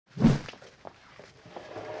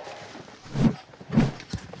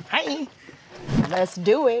me. Let's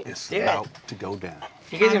do it. It's about to go down.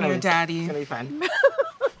 You guys I'm your daddy. It's gonna be fun.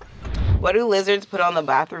 What do lizards put on the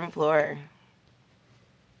bathroom floor?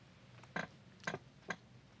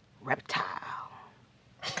 Reptile.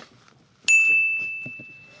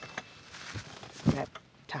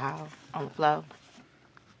 Reptile on the floor.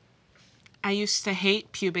 I used to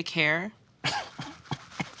hate pubic hair.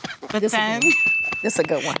 But This then is a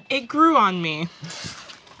good one. it grew on me.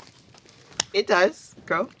 It does.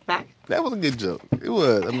 Grow back. That was a good joke. It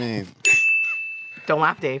was. I mean, Don't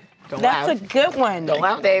laugh, Dave. Don't That's laugh. a good one. Don't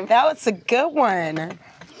laugh, Dave. That was a good one.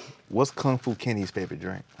 what's Kung Fu Kenny's favorite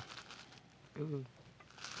drink? Ooh.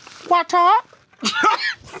 Watch out.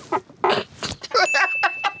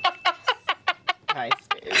 Nice,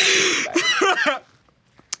 Dave. Nice.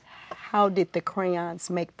 How did the crayons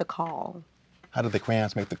make the call? How did the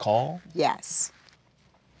crayons make the call? Yes.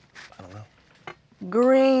 I don't know.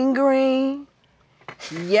 Green, green,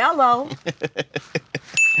 yellow.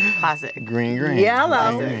 Classic. Green, green.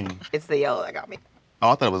 Yellow. Green, green. It's the yellow that got me.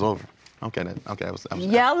 Oh, I thought it was over. Okay, okay. I was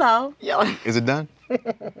Yellow. Yellow. Is it done?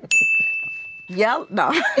 Yellow.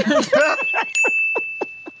 No.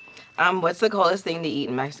 What's the coldest thing to eat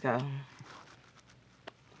in Mexico?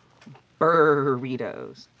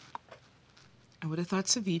 Burritos. I would have thought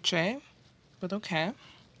ceviche, but okay.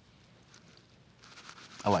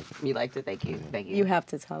 I like it. You liked it, thank you. Thank you. You have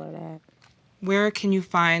to tell her that. Where can you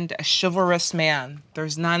find a chivalrous man?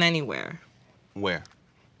 There's none anywhere. Where?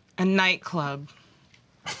 A nightclub.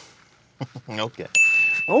 Okay.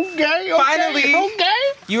 Okay. Finally,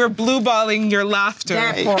 you were blueballing your laughter.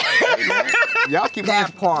 That part. Y'all keep That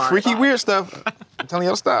saying part. freaky weird stuff. I'm telling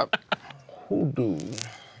y'all to stop. Who do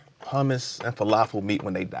hummus and falafel meet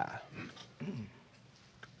when they die?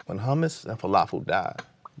 When hummus and falafel die,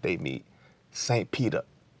 they meet St. Peter.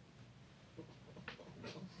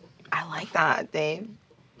 I like that, Dave.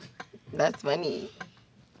 That's funny.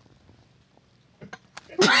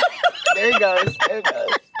 There it goes. There it goes.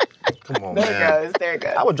 Come on, There man. it goes. There it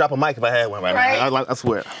goes. I would drop a mic if I had one right now. I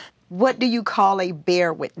swear. What do you call a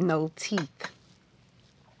bear with no teeth?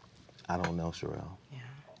 I don't know, Sharelle.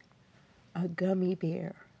 A gummy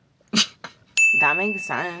bear. That makes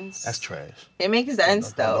sense. That's trash. It makes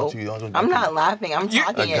sense, though. I'm not laughing. I'm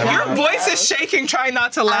talking it out. Your voice is shaking, trying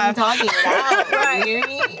not to I'm laugh. talking it out. Right. You hear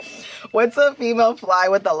me? What's a female fly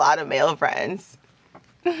with a lot of male friends?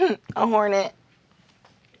 A hornet.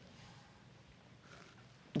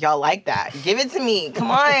 Y'all like that? Give it to me. Come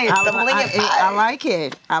on. I like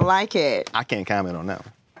it. I like it. I can't comment on that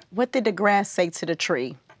one. What did the grass say to the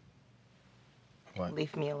tree? What?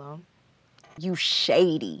 Leave me alone. You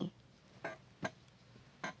shady.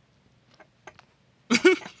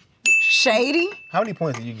 Shady? How many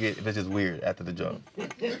points do you get if it's just weird after the joke?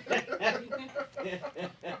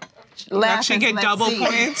 You actually get double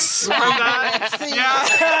points for that.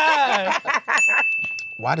 Yeah.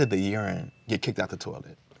 Why did the urine get kicked out the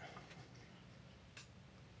toilet?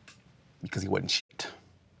 Because he wasn't shit.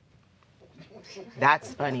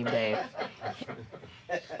 That's funny, babe.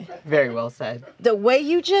 Very well said. The way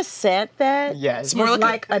you just said that Yes. it's more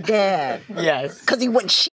like a dad. Yes. Because he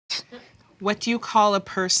wouldn't shit. What do you call a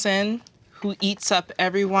person who eats up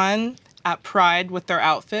everyone at Pride with their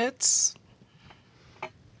outfits?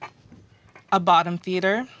 A bottom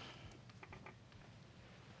feeder.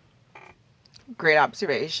 Great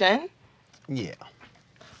observation. Yeah.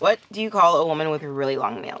 What do you call a woman with really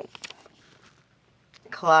long nails?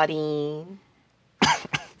 Claudine.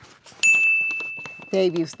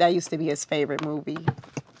 That used to be his favorite movie.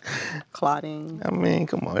 Claudine. I mean,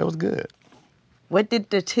 come on, it was good. What did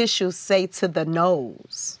the tissue say to the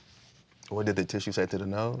nose? What did the tissue say to the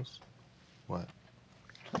nose? What?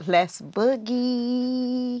 Let's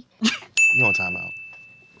boogie. You on timeout.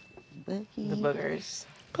 Boogie. The boogers.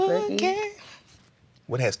 Boogie.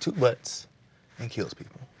 What has two butts and kills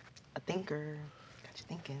people? A thinker. Got you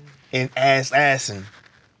thinking. An assassin.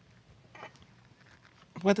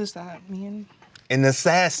 What does that mean? An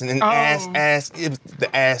assassin. An ass. It was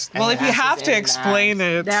the ass. Well, if you ass have is to in explain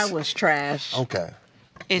it, That was trash. Okay.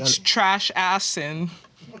 it's trash assin.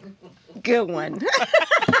 Good one.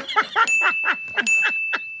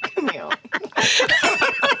 Camille.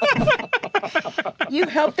 You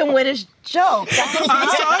helped him with his joke. I'm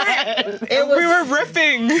sorry. It was We were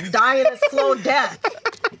riffing. dying a slow death.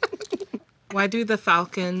 Why do the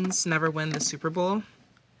Falcons never win the Super Bowl?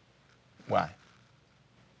 Why?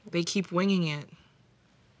 They keep winging it.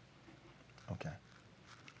 Okay.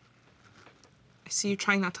 I see you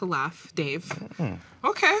trying not to laugh, Dave.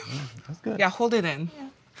 Okay. That's good. Yeah, hold it in.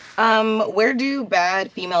 Where do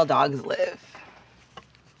bad female dogs live?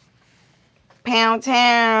 Pound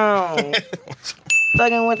Town.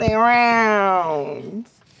 thugging with their rounds.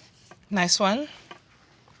 Nice one.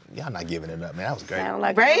 Y'all not giving it up, man. That was great. Sound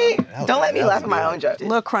like Right? was Don't let good. me That laugh was at my good. own jokes.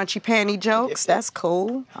 little crunchy panty jokes. That's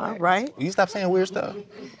cool. All right. Will you stop saying weird stuff?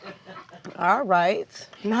 All right.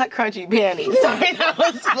 Not crunchy panties. Sorry, that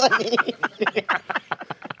was funny.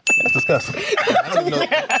 That's disgusting.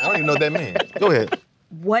 I don't even know what that means. Go ahead.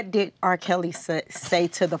 What did R. Kelly say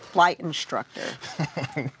to the flight instructor?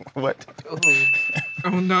 What?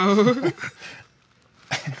 Oh no.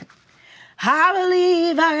 I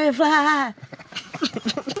believe I can fly.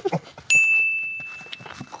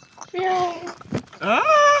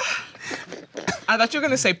 I thought you were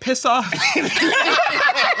gonna say piss off. We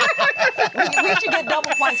should get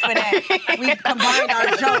double points for that. We combined our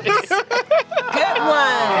jokes. Good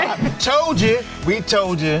one. Told you. We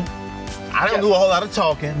told you. I don't do a whole lot of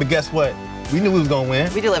talking, but guess what? We knew we was gonna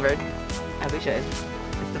win. We delivered, as we should.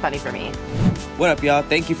 It's the funny for me. What up, y'all?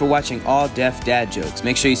 Thank you for watching All Deaf Dad Jokes.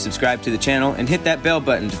 Make sure you subscribe to the channel and hit that bell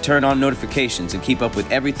button to turn on notifications and keep up with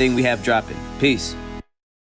everything we have dropping. Peace.